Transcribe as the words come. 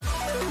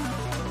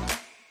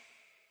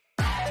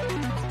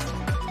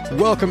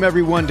Welcome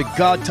everyone to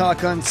God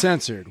Talk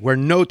Uncensored, where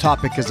no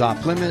topic is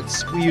off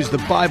limits. We use the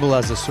Bible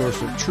as a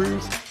source of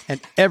truth, and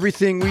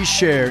everything we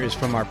share is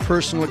from our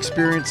personal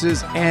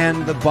experiences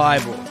and the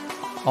Bible.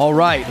 All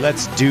right,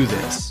 let's do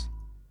this.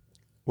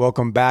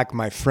 Welcome back,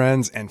 my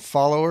friends and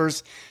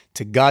followers,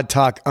 to God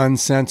Talk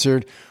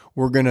Uncensored.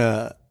 We're going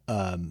to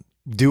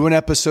do an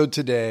episode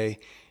today.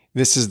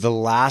 This is the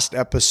last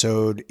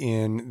episode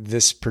in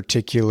this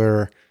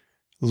particular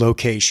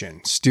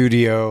location,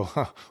 studio,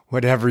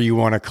 whatever you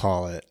want to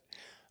call it.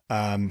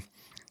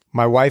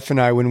 My wife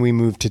and I, when we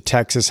moved to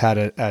Texas, had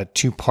a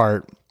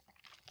two-part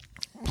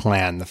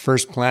plan. The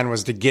first plan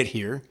was to get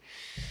here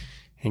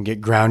and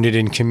get grounded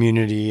in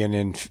community and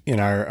in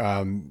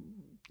our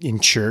in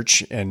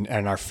church and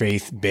our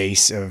faith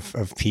base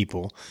of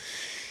people.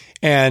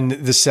 And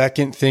the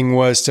second thing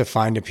was to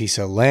find a piece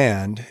of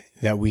land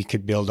that we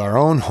could build our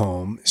own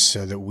home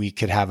so that we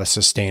could have a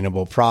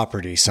sustainable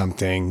property,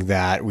 something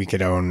that we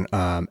could own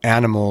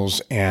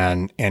animals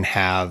and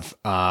have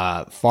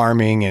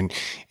farming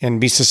and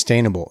be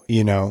sustainable,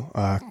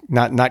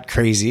 not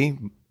crazy,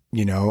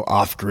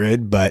 off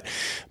grid, but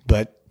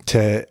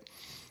to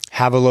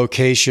have a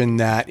location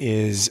that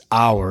is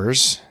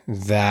ours,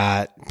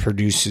 that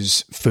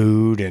produces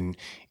food and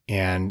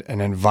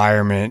an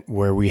environment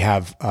where we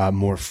have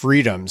more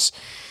freedoms.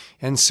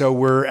 And so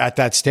we're at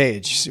that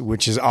stage,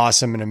 which is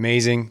awesome and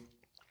amazing.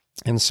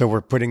 And so we're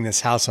putting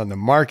this house on the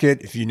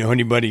market. If you know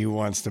anybody who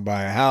wants to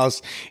buy a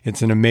house,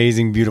 it's an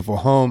amazing, beautiful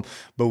home,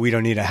 but we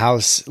don't need a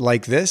house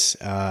like this.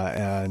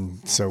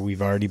 And so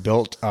we've already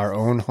built our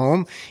own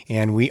home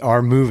and we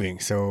are moving.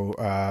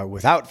 So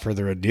without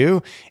further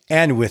ado,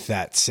 and with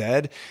that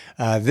said,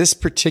 this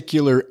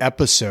particular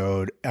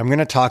episode, I'm going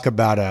to talk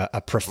about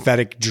a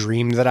prophetic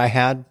dream that I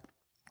had.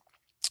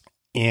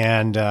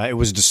 And it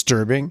was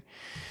disturbing.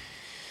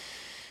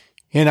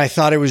 And I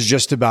thought it was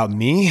just about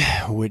me,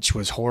 which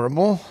was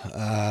horrible.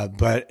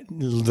 But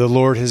the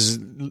Lord has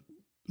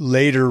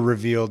later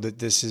revealed that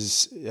this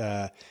is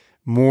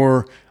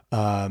more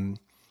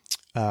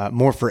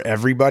for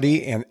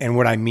everybody. And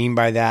what I mean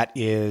by that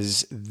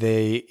is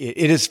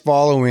it is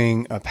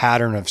following a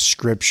pattern of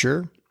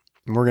Scripture.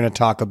 And we're going to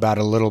talk about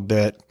a little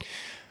bit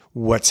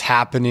what's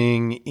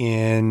happening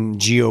in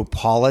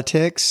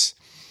geopolitics,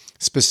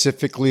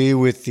 specifically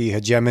with the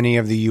hegemony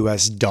of the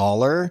U.S.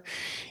 dollar.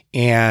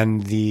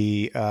 And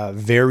the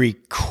very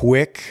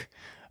quick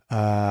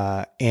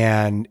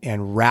and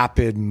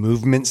rapid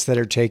movements that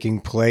are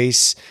taking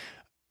place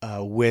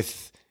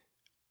with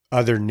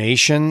other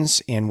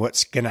nations, and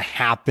what's going to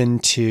happen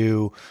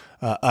to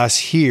us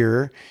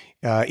here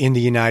in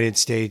the United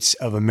States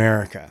of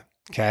America.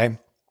 Okay,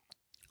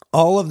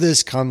 all of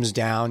this comes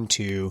down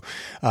to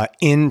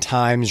end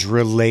times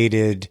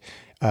related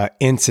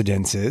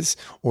incidences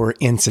or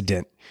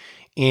incident.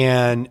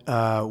 And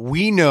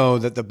we know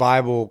that the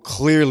Bible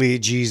clearly,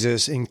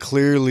 Jesus, and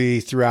clearly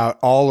throughout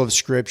all of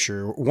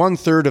Scripture,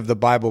 1/3 of the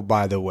Bible,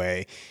 by the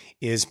way,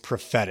 is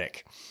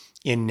prophetic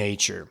in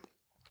nature.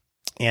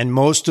 And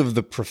most of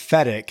the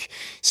prophetic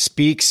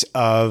speaks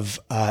of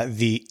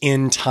the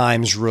end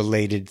times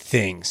related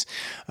things.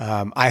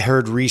 I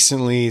heard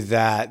recently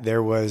that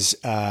there was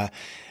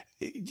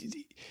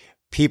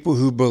people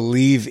who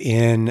believe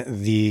in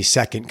the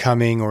second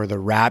coming or the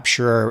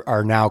rapture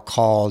are now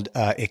called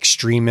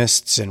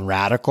extremists and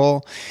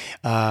radical.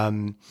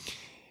 And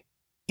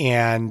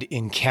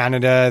in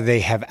Canada,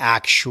 they have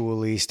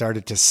actually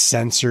started to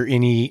censor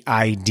any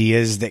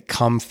ideas that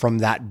come from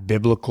that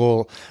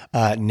biblical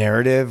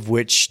narrative,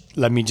 which,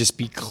 let me just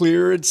be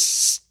clear,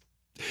 it's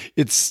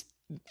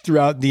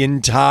throughout the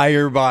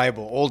entire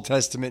Bible, Old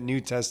Testament, New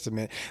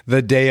Testament,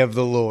 the day of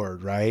the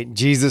Lord, right?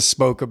 Jesus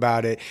spoke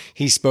about it.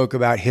 He spoke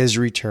about his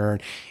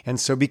return. And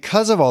so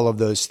because of all of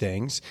those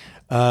things,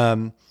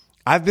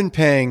 I've been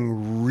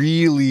paying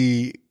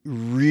really,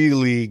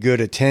 really good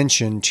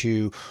attention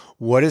to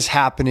what is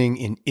happening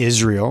in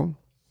Israel,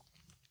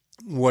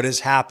 what is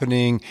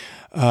happening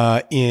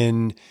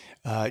in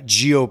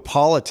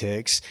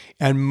geopolitics,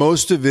 and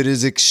most of it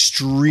is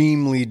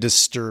extremely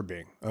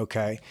disturbing,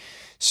 okay?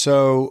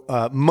 So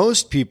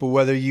most people,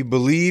 whether you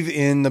believe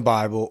in the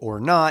Bible or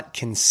not,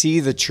 can see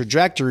the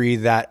trajectory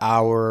that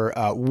our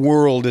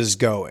world is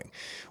going.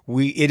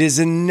 It is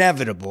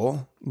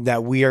inevitable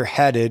that we are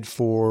headed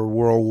for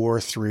World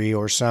War III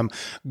or some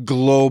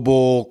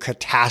global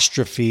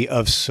catastrophe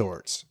of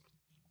sorts.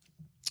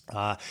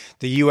 The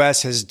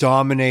U.S. has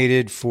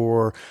dominated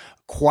for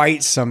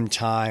quite some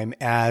time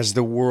as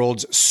the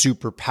world's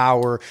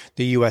superpower.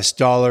 The US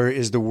dollar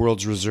is the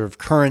world's reserve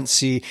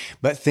currency,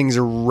 but things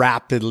are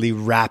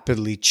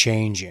rapidly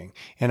changing.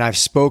 And I've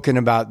spoken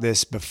about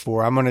this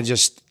before. I'm going to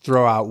just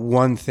throw out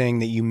one thing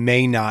that you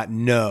may not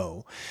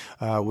know,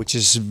 which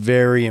is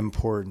very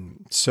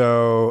important.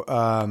 So,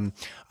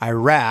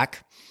 Iraq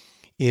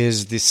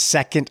is the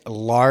second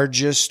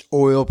largest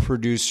oil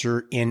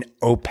producer in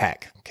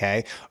OPEC.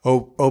 Okay.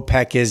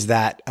 OPEC is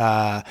that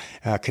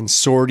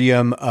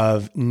consortium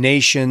of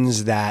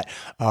nations that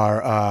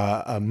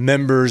are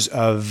members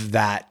of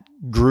that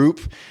group,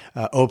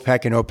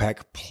 OPEC and OPEC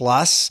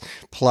plus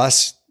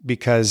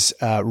because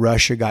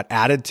Russia got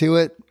added to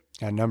it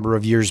a number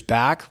of years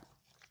back.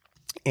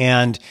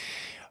 And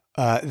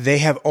they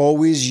have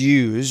always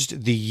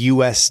used the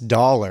US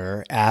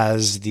dollar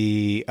as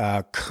the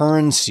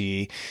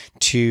currency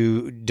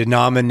to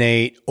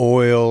denominate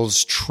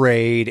oil's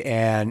trade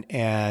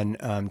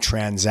and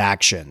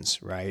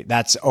transactions, right?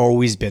 That's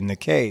always been the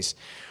case.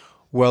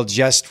 Well,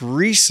 just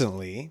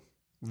recently,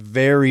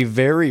 very,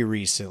 very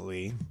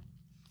recently,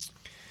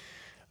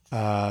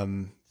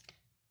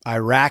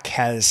 Iraq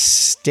has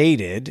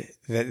stated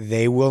that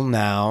they will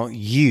now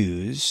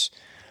use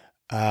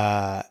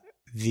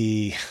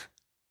the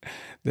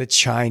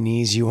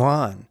Chinese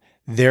yuan.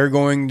 They're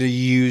going to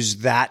use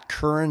that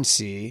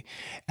currency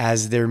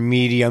as their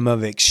medium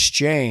of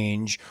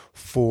exchange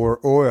for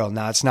oil.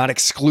 Now, it's not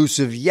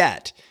exclusive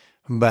yet,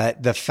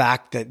 but the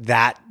fact that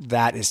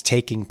that is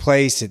taking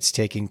place, it's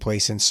taking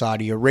place in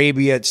Saudi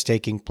Arabia, it's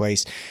taking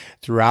place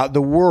throughout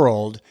the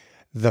world.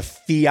 The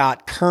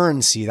fiat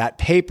currency, that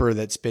paper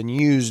that's been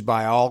used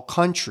by all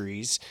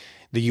countries,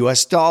 the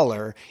US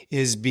dollar,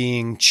 is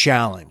being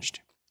challenged.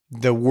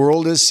 The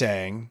world is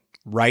saying,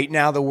 right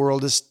now the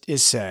world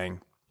is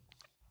saying,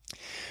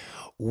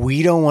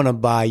 we don't want to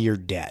buy your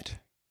debt.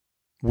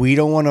 We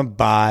don't want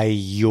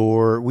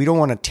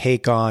to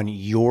take on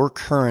your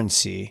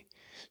currency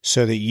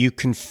so that you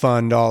can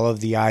fund all of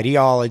the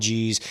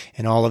ideologies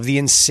and all of the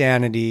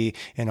insanity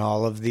and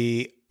all of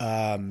the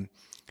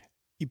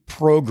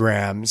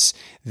programs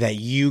that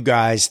you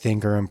guys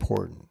think are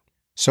important.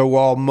 So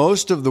while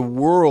most of the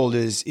world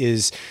is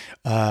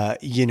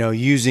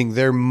using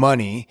their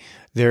money,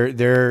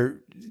 they're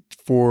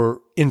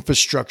for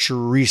infrastructure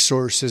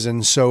resources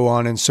and so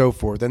on and so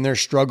forth, and they're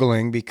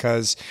struggling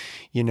because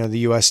the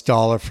US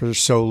dollar for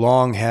so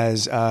long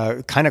has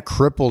kind of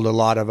crippled a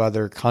lot of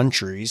other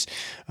countries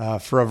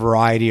for a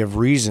variety of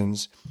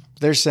reasons.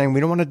 They're saying we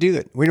don't want to do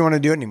it. We don't want to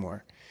do it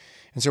anymore.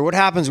 And so what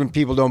happens when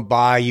people don't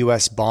buy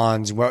U.S.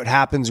 bonds? What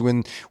happens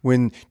when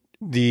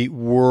the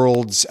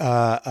world's,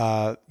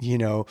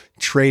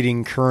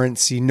 trading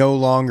currency no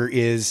longer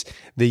is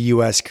the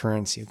U.S.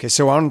 currency? Okay,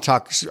 so I'm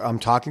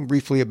talking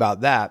briefly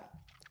about that.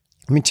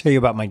 Let me tell you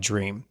about my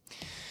dream.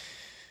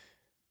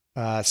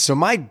 So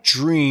my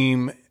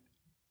dream,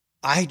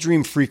 I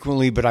dream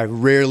frequently, but I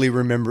rarely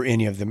remember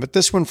any of them. But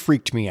this one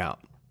freaked me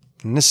out.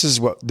 And this is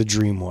what the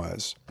dream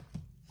was.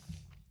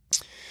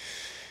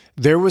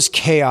 There was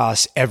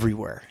chaos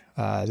everywhere.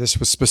 This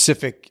was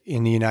specific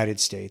in the United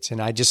States.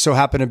 And I just so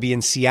happened to be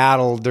in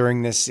Seattle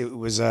during this. It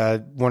was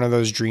one of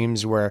those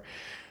dreams where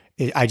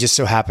I just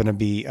so happened to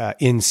be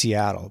in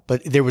Seattle.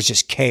 But there was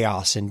just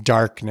chaos and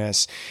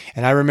darkness.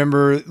 And I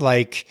remember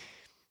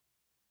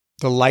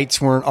the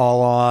lights weren't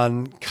all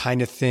on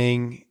kind of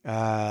thing.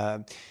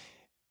 And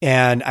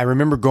I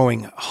remember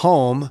going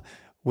home,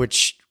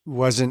 which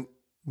wasn't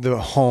the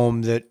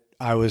home that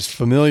I was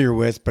familiar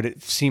with, but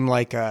it seemed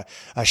like a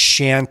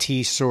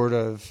shanty sort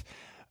of,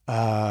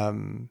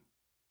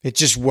 it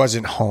just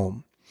wasn't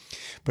home.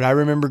 But I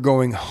remember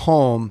going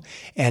home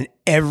and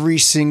every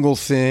single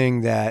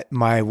thing that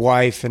my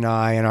wife and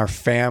I and our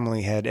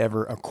family had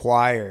ever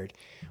acquired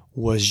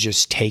was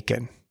just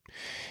taken.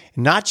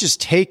 Not just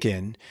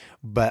taken,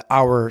 but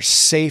our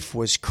safe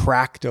was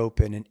cracked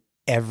open and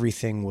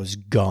everything was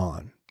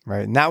gone,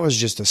 right? And that was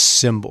just a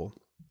symbol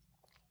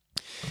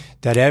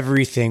that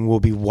everything will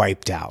be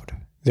wiped out.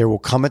 There will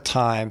come a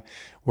time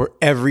where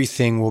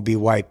everything will be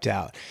wiped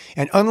out.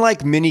 And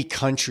unlike many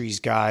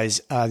countries,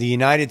 guys, the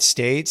United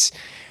States,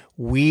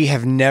 we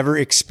have never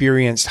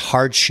experienced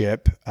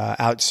hardship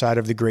outside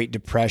of the Great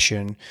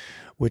Depression,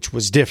 which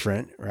was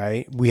different,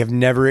 right? We have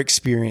never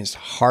experienced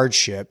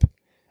hardship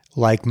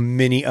like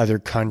many other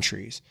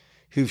countries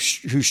who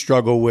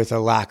struggle with a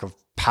lack of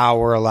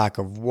power, a lack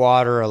of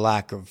water, a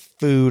lack of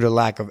food, a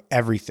lack of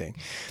everything.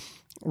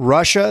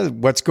 Russia,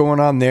 what's going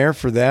on there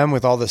for them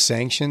with all the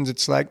sanctions?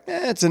 It's like,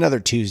 it's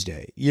another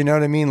Tuesday. You know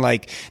what I mean?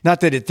 Like,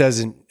 not that it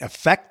doesn't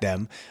affect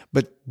them,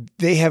 but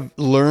they have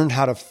learned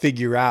how to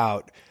figure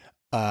out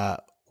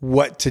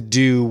what to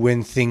do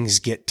when things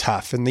get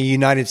tough. And the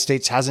United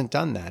States hasn't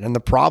done that. And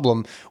the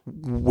problem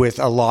with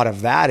a lot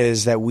of that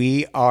is that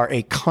we are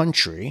a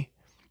country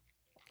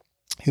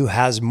who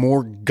has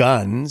more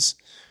guns,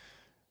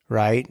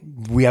 right?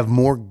 We have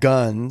more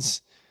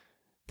guns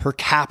per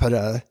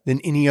capita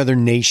than any other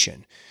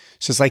nation.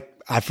 So it's like,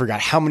 I forgot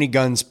how many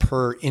guns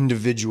per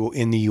individual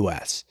in the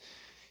US.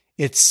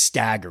 It's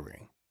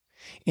staggering.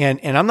 And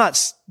I'm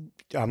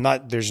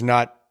not, there's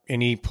not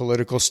any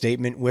political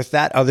statement with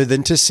that other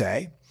than to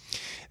say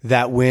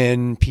that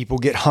when people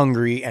get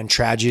hungry and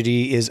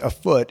tragedy is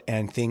afoot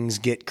and things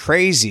get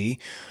crazy,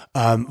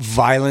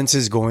 violence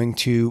is going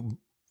to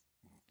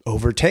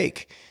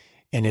overtake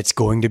and it's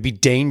going to be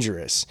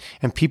dangerous.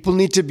 And people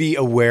need to be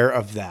aware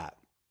of that.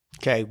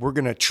 Okay, we're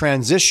going to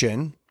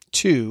transition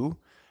to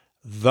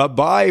the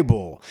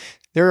Bible.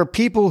 There are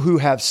people who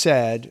have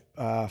said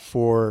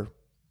for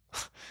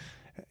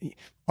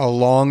a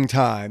long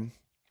time,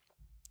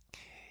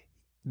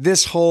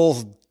 this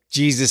whole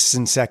Jesus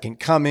and second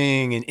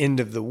coming and end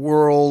of the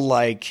world,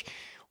 like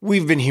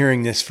we've been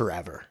hearing this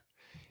forever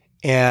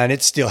and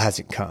it still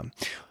hasn't come.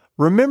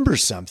 remember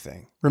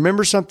something.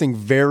 Remember something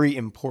very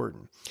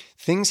important.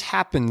 Things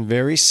happen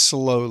very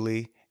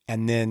slowly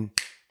and then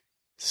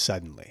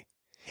suddenly.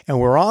 And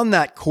we're on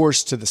that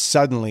course to the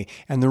suddenly.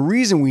 And the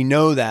reason we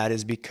know that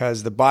is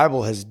because the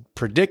Bible has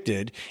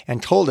predicted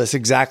and told us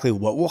exactly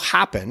what will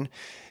happen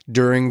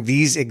during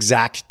these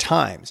exact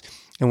times.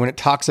 And when it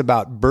talks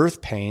about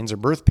birth pains or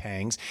birth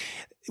pangs,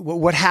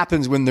 what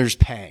happens when there's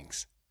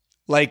pangs?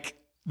 Like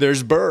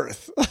there's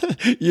birth,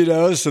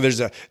 so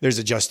there's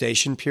a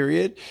gestation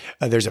period,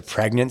 there's a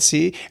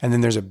pregnancy, and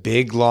then there's a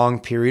big long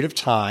period of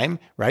time,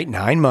 right?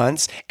 9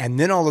 months. And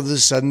then all of a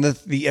sudden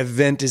the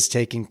event is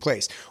taking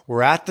place.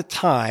 We're at the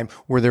time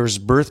where there's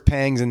birth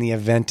pangs and the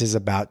event is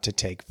about to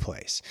take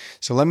place.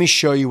 So let me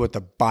show you what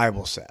the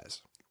Bible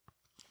says.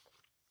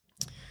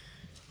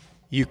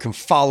 You can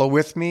follow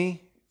with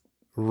me,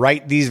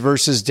 write these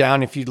verses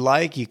down if you'd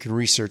like. You can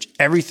research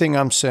everything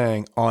I'm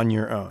saying on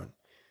your own.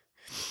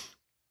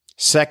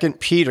 2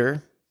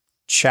 Peter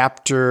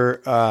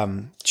chapter,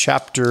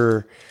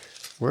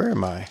 where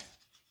am I?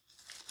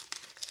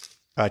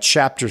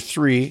 Chapter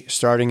 3,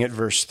 starting at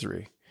verse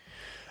 3.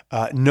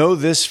 Know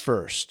this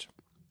first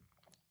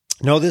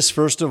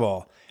of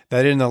all,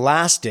 that in the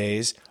last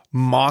days,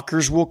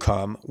 mockers will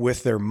come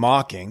with their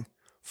mocking,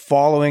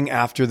 following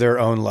after their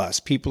own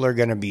lust. People are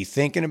going to be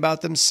thinking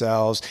about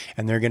themselves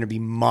and they're going to be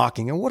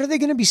mocking. And what are they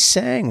going to be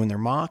saying when they're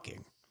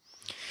mocking?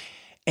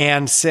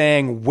 And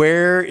saying,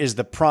 where is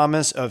the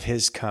promise of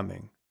his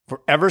coming?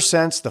 For ever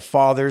since the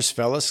fathers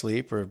fell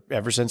asleep, or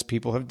ever since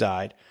people have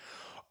died,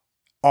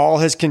 all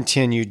has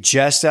continued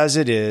just as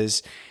it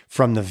is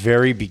from the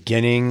very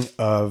beginning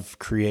of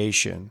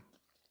creation.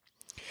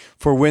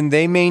 For when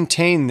they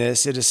maintain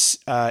this, it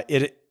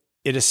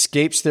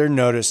escapes their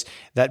notice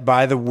that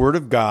by the word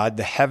of God,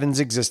 the heavens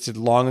existed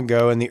long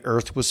ago and the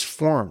earth was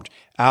formed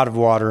out of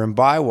water and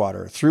by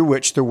water, through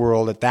which the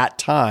world at that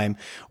time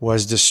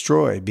was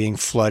destroyed, being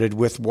flooded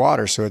with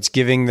water. So it's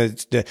giving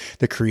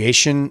the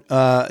creation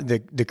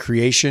the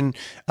creation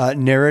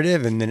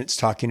narrative, and then it's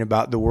talking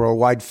about the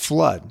worldwide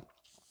flood.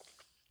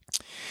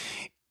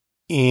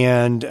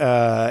 And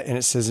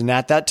it says, and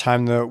at that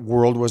time the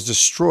world was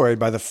destroyed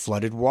by the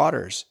flooded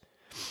waters.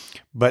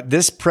 But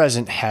this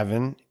present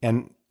heaven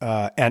and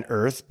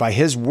earth, by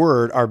his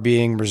word, are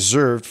being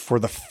reserved for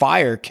the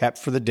fire kept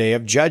for the day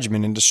of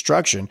judgment and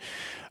destruction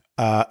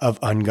of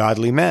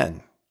ungodly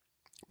men.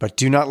 But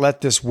do not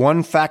let this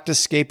one fact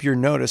escape your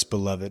notice,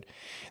 beloved,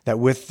 that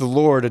with the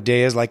Lord a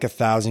day is like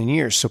 1,000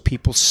 years. So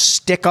people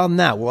stick on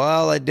that.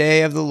 Well, a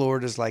day of the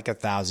Lord is like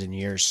 1,000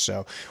 years.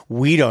 So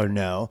we don't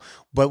know,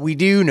 but we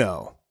do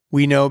know.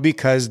 We know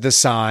because the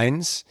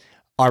signs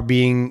are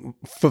being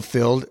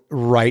fulfilled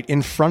right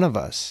in front of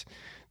us.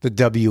 The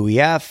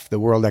WEF, the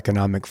World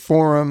Economic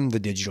Forum,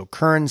 the digital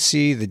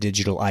currency, the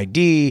digital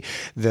ID,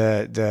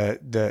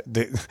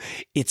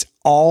 it's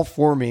all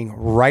forming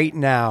right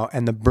now,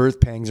 and the birth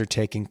pangs are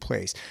taking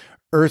place.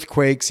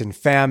 Earthquakes and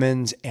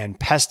famines and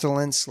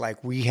pestilence,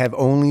 like we have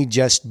only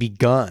just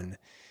begun,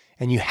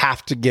 and you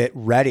have to get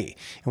ready.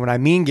 And what I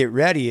mean get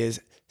ready is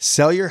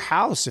sell your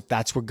house if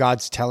that's what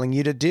God's telling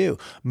you to do.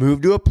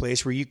 Move to a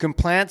place where you can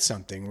plant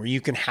something, where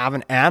you can have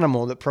an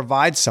animal that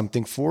provides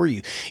something for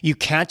you. You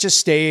can't just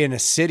stay in a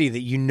city that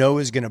you know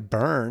is going to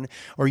burn,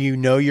 or you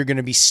know you're going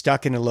to be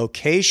stuck in a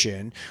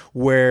location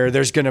where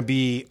there's going to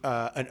be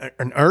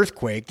an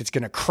earthquake that's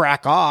going to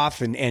crack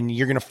off and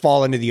you're going to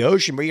fall into the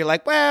ocean. But you're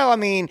like, well, I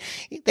mean,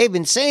 they've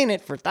been saying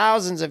it for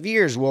thousands of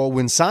years. Well,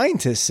 when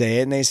scientists say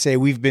it and they say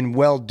we've been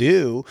well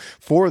due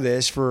for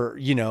this for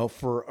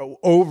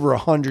over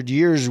 100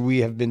 years, we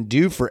have been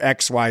due for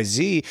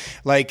XYZ,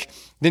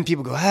 then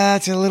people go,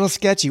 it's a little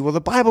sketchy. Well,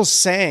 the Bible's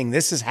saying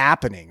this is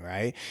happening,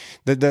 right?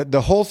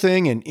 The whole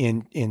thing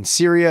in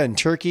Syria and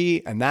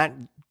Turkey, and that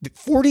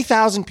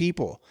 40,000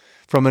 people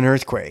from an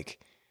earthquake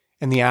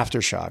and the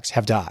aftershocks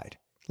have died.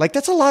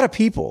 That's a lot of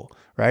people,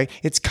 right?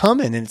 It's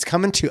coming, and it's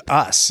coming to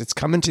us. It's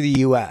coming to the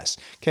U.S.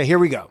 Okay, here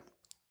we go.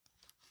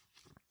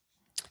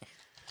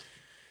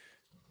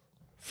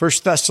 1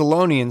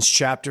 Thessalonians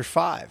chapter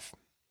 5.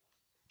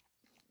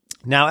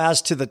 Now,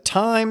 as to the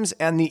times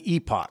and the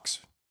epochs,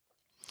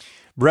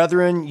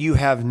 brethren, you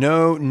have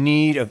no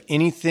need of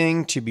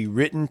anything to be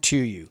written to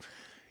you.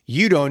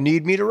 You don't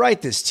need me to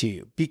write this to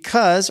you.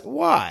 Because,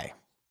 why?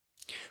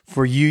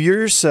 For you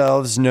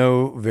yourselves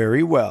know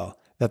very well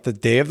that the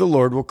day of the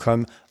Lord will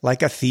come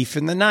like a thief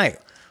in the night.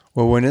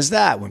 Well, when is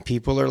that? When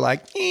people are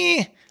like,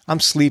 I'm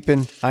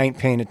sleeping, I ain't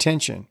paying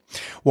attention.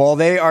 While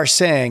they are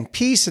saying,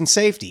 peace and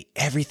safety,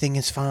 everything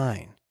is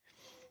fine.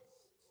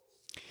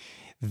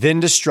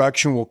 Then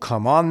destruction will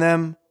come on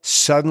them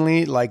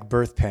suddenly like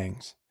birth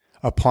pangs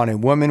upon a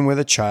woman with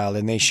a child,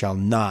 and they shall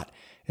not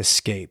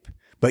escape.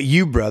 But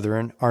you,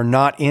 brethren, are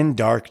not in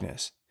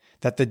darkness,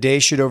 that the day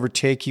should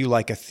overtake you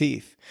like a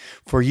thief.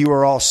 For you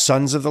are all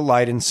sons of the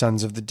light and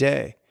sons of the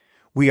day.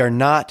 We are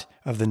not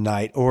of the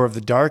night or of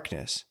the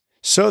darkness.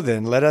 So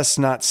then, let us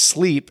not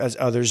sleep as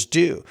others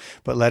do,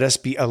 but let us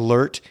be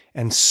alert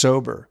and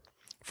sober.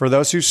 For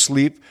those who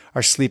sleep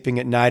are sleeping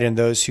at night, and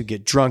those who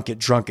get drunk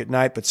at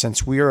night. But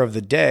since we are of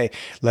the day,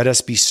 let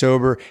us be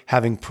sober,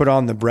 having put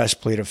on the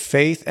breastplate of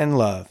faith and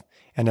love,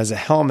 and as a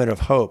helmet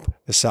of hope,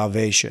 the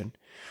salvation.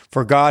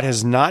 For God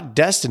has not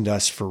destined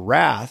us for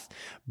wrath,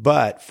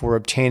 but for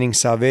obtaining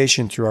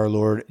salvation through our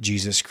Lord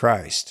Jesus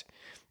Christ.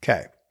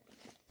 Okay.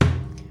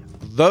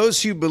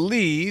 Those who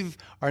believe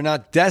are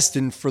not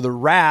destined for the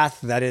wrath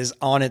that is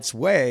on its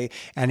way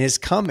and is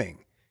coming.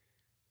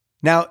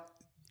 Now,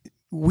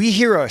 we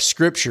hear a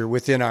scripture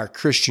within our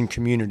Christian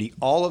community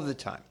all of the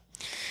time.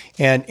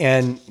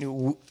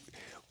 And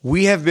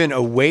we have been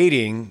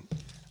awaiting,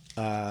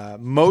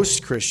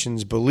 most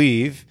Christians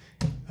believe,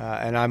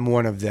 and I'm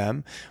one of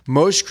them,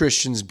 most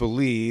Christians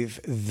believe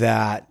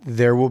that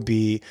there will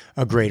be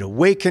a great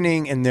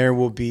awakening and there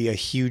will be a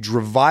huge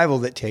revival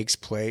that takes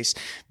place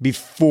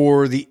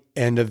before the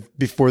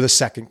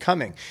second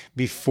coming,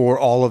 before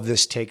all of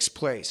this takes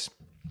place.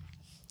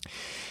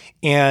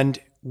 And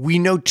we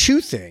know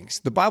two things.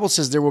 The Bible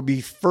says there will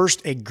be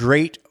first a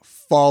great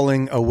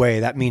falling away.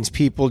 That means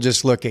people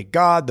just look at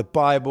God, the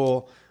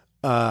Bible,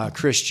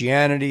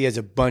 Christianity as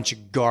a bunch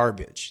of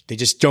garbage. They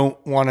just don't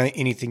want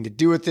anything to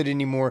do with it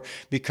anymore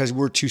because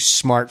we're too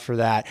smart for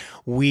that.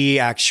 We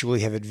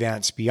actually have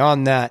advanced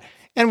beyond that.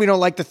 And we don't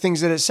like the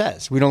things that it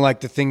says. We don't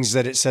like the things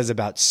that it says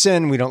about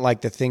sin. We don't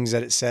like the things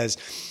that it says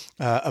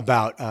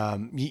about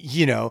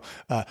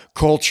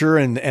culture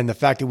and the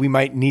fact that we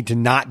might need to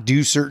not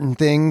do certain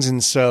things.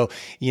 And so,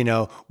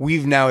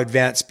 we've now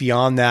advanced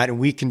beyond that, and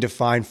we can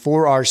define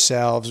for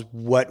ourselves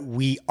what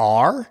we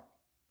are,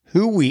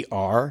 who we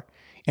are,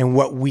 and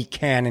what we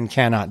can and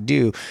cannot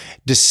do,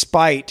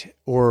 despite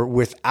or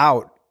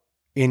without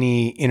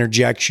any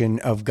interjection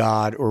of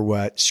God or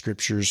what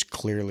scriptures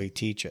clearly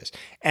teach us.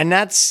 And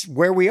that's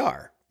where we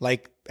are,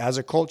 like as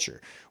a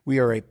culture. We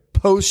are a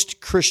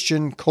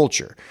post-Christian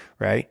culture,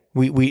 right?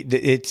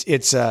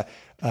 It's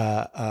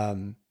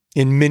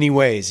in many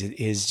ways,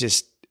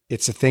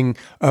 it's a thing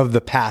of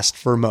the past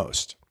for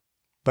most.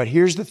 But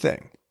here's the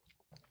thing.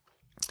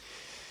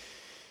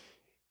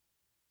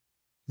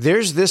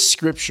 There's this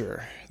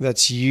scripture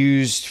that's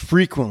used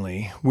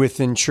frequently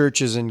within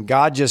churches, and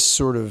God just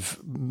sort of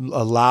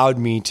allowed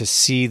me to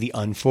see the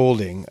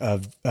unfolding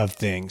of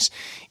things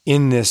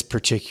in this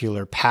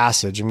particular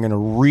passage. I'm going to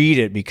read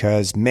it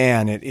because,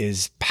 man, it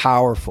is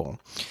powerful.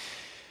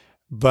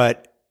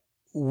 But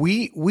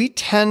we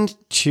tend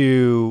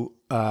to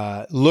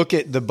look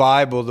at the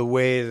Bible the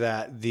way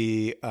that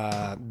the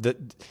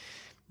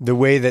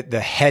way that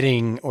the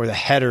heading or the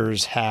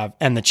headers have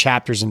and the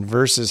chapters and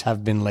verses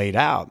have been laid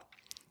out,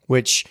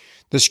 which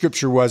the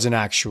scripture wasn't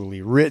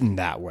actually written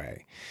that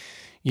way.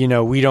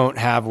 We don't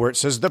have where it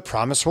says the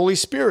promised Holy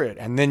Spirit,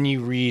 and then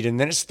you read, and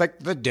then it's like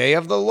the day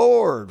of the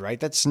Lord, right?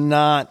 That's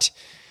not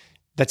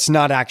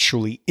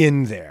actually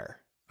in there.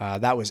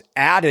 That was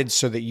added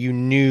so that you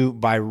knew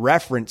by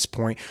reference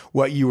point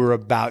what you were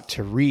about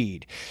to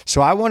read.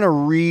 So I want to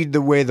read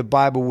the way the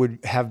Bible would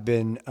have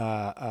been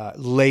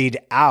laid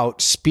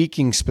out,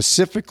 speaking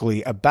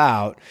specifically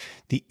about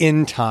the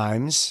end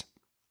times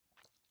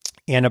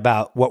and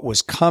about what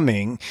was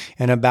coming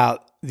and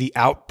about the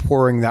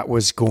outpouring that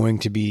was going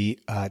to be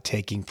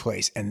taking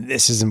place. And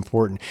this is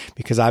important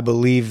because I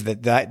believe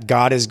that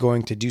God is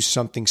going to do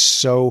something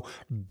so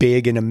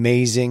big and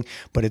amazing,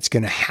 but it's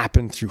going to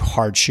happen through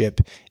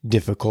hardship,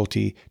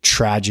 difficulty,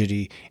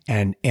 tragedy,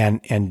 and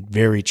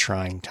very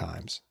trying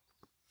times.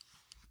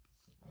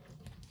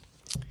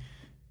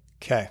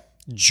 Okay,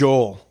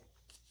 Joel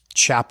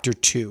chapter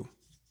 2.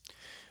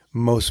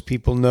 Most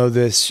people know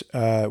this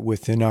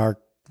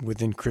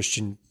within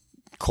Christian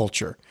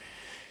culture.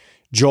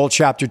 Joel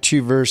chapter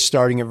 2,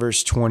 starting at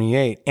verse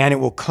 28. And it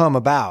will come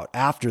about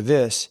after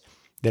this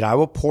that I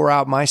will pour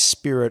out my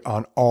spirit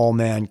on all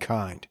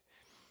mankind,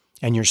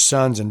 and your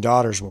sons and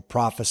daughters will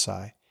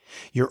prophesy.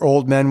 Your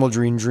old men will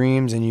dream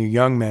dreams, and your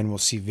young men will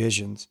see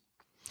visions.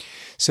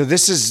 So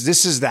this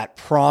is that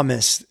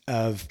promise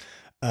of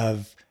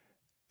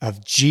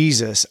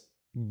Jesus.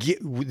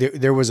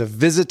 There was a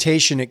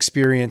visitation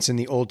experience in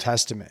the Old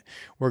Testament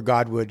where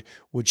God would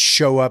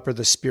show up, or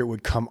the Spirit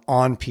would come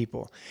on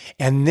people.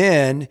 And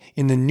then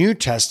in the New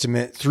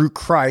Testament, through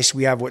Christ,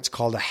 we have what's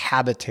called a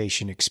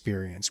habitation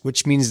experience,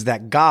 which means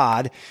that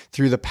God,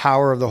 through the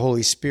power of the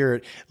Holy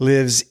Spirit,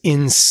 lives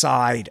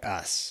inside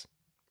us.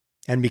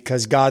 And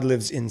because God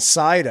lives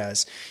inside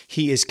us,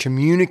 He is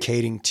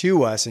communicating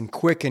to us and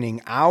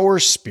quickening our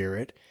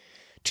spirit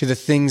to the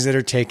things that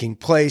are taking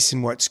place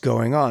and what's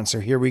going on. So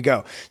here we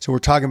go. So we're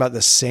talking about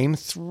the same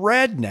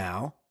thread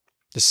now,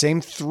 the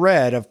same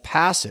thread of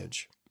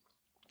passage.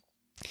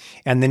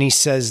 And then he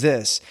says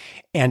this,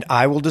 and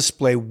I will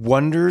display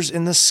wonders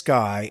in the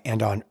sky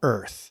and on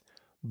earth,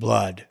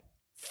 blood,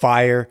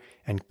 fire,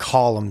 and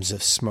columns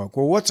of smoke.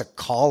 Well, what's a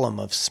column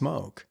of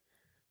smoke?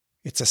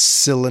 It's a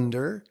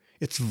cylinder.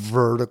 It's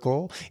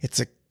vertical.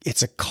 It's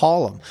a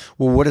column.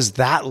 Well, what does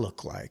that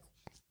look like?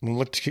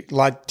 Looked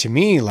like to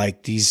me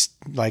like these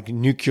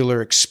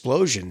nuclear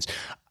explosions.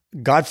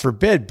 God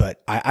forbid,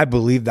 but I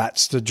believe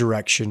that's the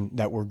direction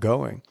that we're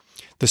going.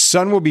 The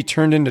sun will be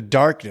turned into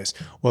darkness.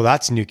 Well,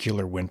 that's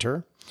nuclear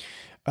winter.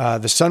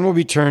 The sun will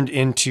be turned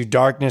into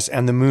darkness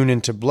and the moon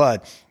into blood.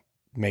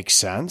 Makes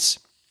sense.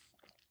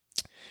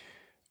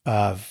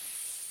 And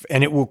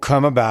it will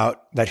come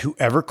about that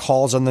whoever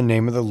calls on the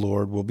name of the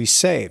Lord will be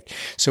saved.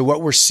 So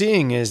what we're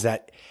seeing is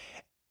that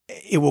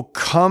it will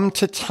come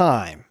to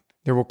time.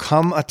 There will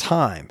come a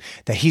time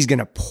that he's going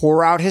to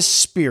pour out his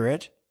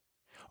spirit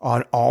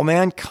on all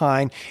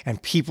mankind,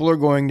 and people are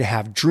going to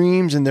have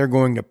dreams and they're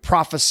going to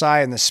prophesy,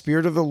 and the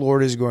Spirit of the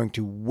Lord is going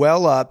to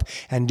well up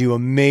and do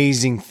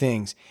amazing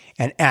things.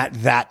 And at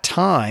that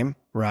time,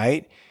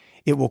 right,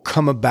 it will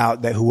come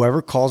about that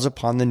whoever calls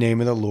upon the name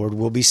of the Lord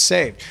will be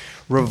saved.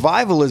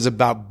 Revival is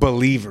about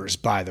believers,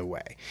 by the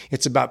way.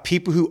 It's about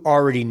people who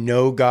already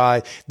know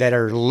God, that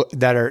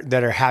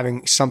are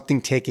having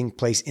something taking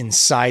place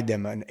inside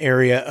them, an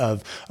area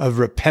of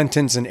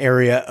repentance, an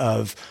area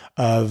of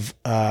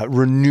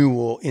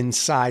renewal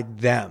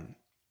inside them.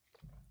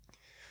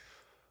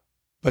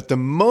 But the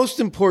most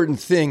important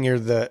thing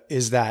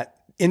is that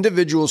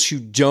individuals who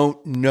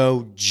don't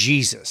know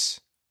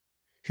Jesus,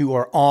 who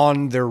are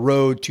on their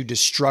road to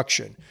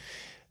destruction,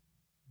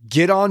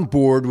 get on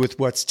board with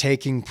what's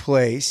taking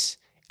place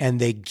and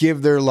they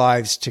give their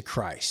lives to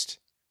Christ.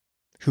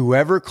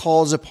 Whoever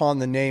calls upon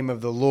the name of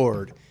the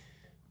Lord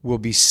will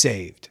be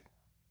saved.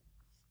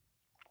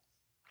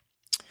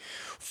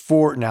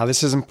 Now,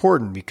 this is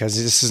important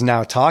because this is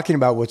now talking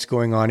about what's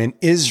going on in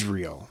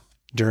Israel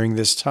during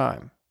this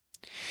time.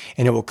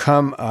 And it will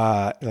come,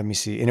 and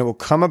it will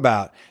come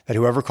about that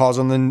whoever calls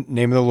on the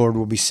name of the Lord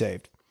will be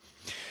saved.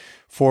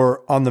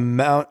 For on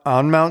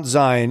Mount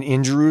Zion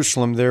in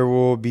Jerusalem, there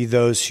will be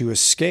those who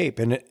escape.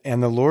 And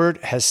the Lord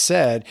has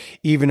said,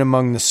 even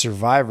among the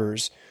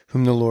survivors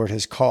whom the Lord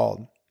has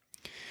called.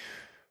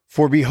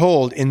 For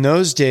behold, in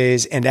those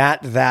days and at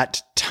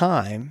that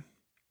time,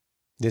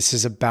 this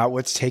is about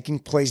what's taking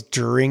place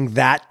during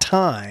that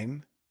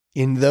time,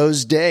 in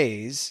those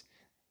days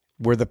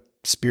where the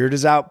Spirit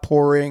is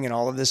outpouring and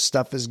all of this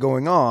stuff is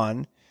going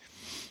on.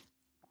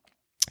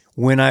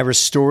 When I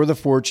restore the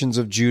fortunes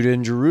of Judah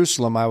and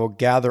Jerusalem, I will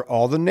gather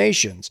all the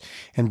nations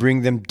and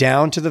bring them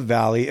down to the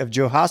valley of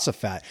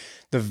Jehoshaphat.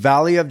 The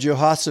valley of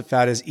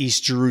Jehoshaphat is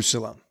East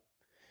Jerusalem.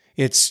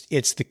 It's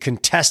the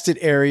contested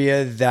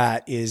area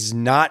that is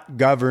not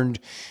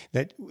governed,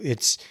 that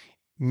it's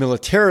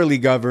militarily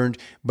governed,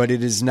 but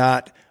it is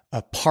not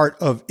a part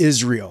of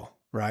Israel,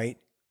 right?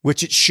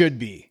 Which it should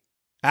be.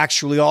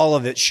 Actually, all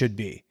of it should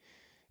be.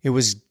 It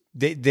was,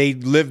 they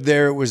lived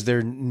there. It was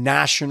their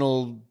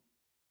national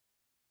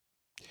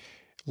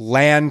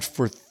land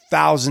for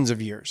thousands of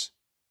years.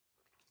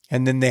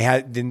 And then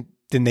then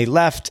they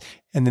left,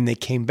 and then they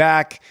came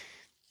back.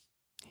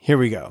 Here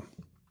we go.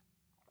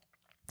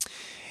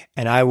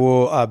 And I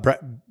will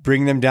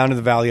bring them down to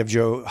the valley of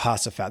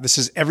Jehoshaphat. This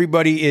is,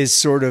 everybody is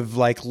sort of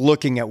like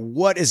looking at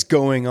what is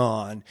going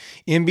on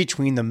in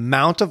between the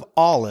Mount of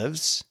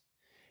Olives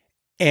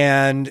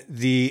and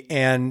where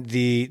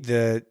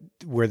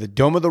the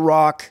Dome of the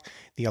Rock,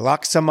 the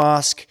Al-Aqsa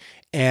Mosque,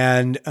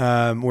 and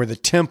where the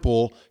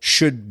temple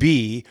should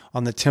be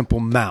on the Temple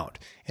Mount.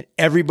 And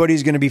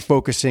everybody's going to be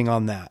focusing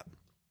on that.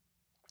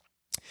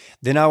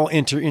 Then I will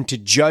enter into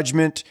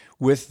judgment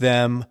with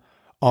them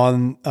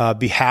on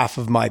behalf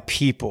of my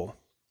people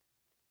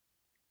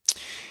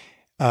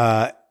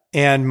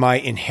and my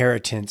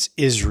inheritance,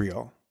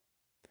 Israel,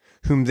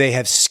 whom they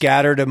have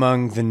scattered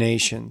among the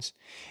nations,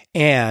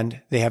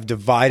 and they have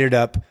divided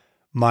up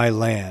my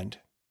land.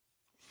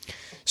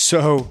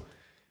 So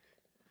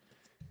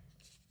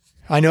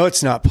I know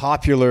it's not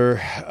popular,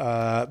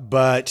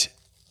 but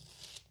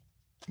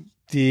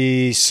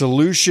the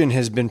solution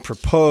has been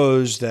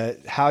proposed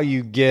that how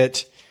you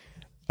get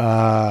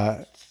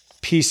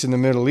peace in the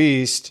Middle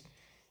East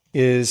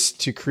is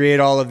to create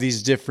all of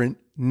these different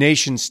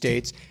nation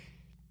states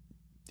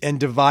and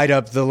divide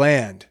up the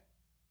land.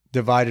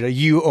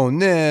 You own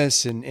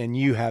this and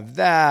you have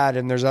that.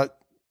 And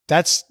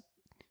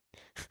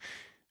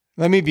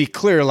let me be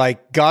clear.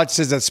 Like, God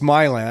says, that's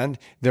my land.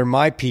 They're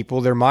my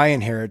people. They're my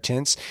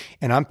inheritance.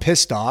 And I'm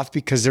pissed off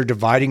because they're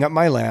dividing up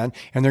my land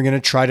and they're going to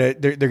try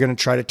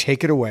to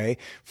take it away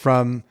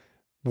from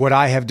what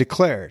I have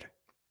declared.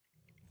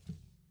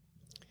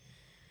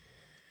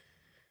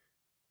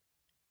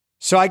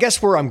 So I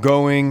guess where I'm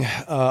going,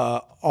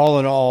 all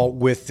in all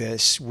with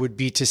this would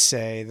be to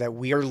say that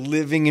we are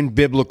living in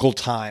biblical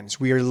times.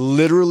 We are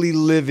literally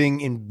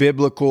living in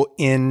biblical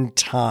end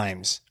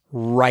times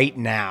right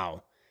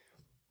now.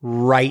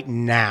 Right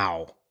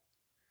now.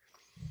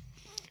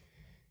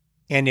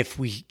 And if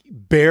we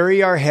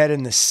bury our head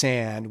in the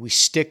sand, we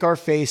stick our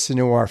face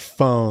into our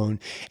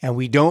phone, and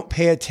we don't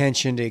pay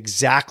attention to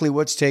exactly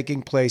what's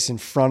taking place in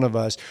front of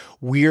us,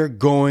 we are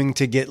going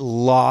to get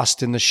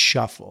lost in the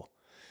shuffle.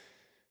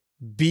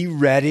 Be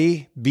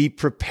ready, be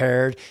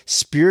prepared,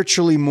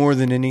 spiritually more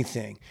than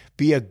anything.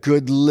 Be a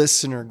good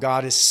listener.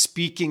 God is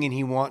speaking and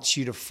He wants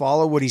you to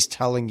follow what He's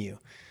telling you.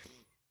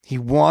 He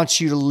wants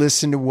you to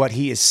listen to what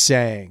He is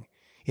saying.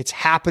 It's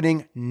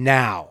happening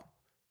now.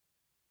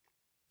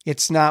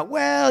 It's not,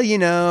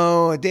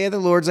 a day of the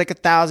Lord's like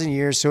 1,000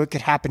 years, so it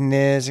could happen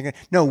this.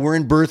 No, we're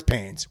in birth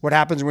pains. What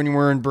happens when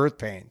we're in birth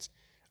pains?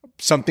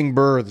 Something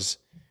births.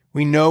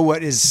 We know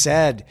what is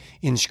said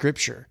in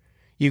Scripture.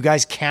 We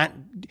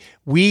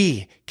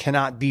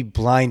cannot be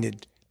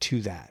blinded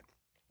to that.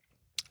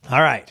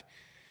 All right.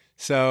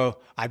 So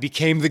I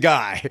became the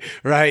guy,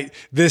 right?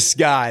 This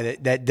guy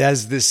that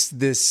does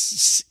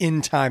this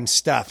end time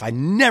stuff. I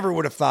never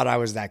would have thought I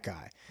was that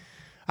guy.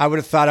 I would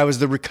have thought I was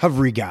the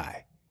recovery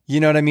guy. You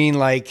know what I mean?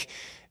 Like,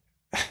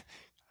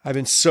 I've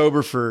been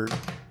sober for,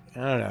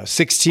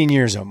 16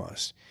 years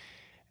almost.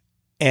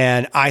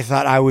 And I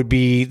thought I would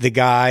be the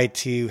guy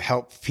to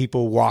help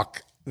people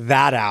walk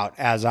that out,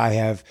 as I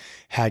have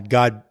had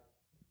God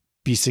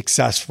be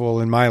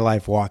successful in my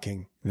life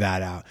walking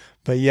that out.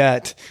 But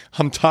yet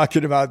I'm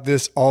talking about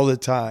this all the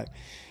time.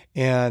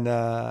 And,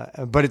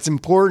 but it's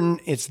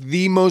important. It's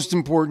the most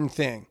important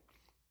thing.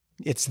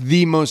 It's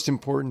the most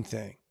important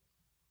thing.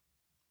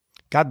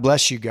 God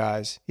bless you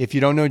guys. If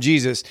you don't know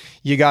Jesus,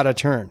 you got to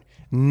turn.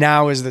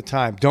 Now is the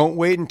time. Don't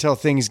wait until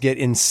things get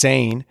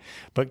insane,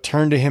 but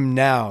turn to him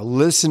now.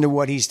 Listen to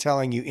what he's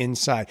telling you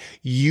inside.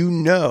 You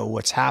know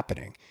what's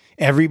happening.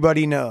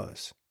 Everybody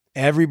knows.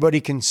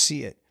 Everybody can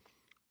see it.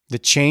 The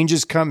change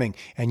is coming,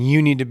 and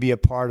you need to be a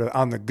part of,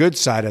 on the good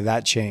side of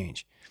that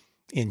change.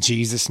 In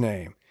Jesus'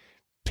 name,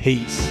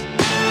 peace.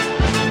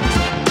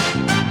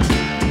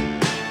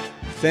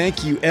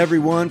 Thank you,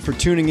 everyone, for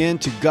tuning in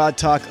to God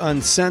Talk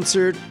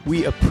Uncensored.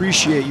 We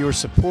appreciate your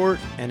support,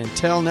 and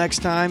until next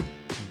time,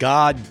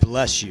 God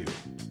bless you.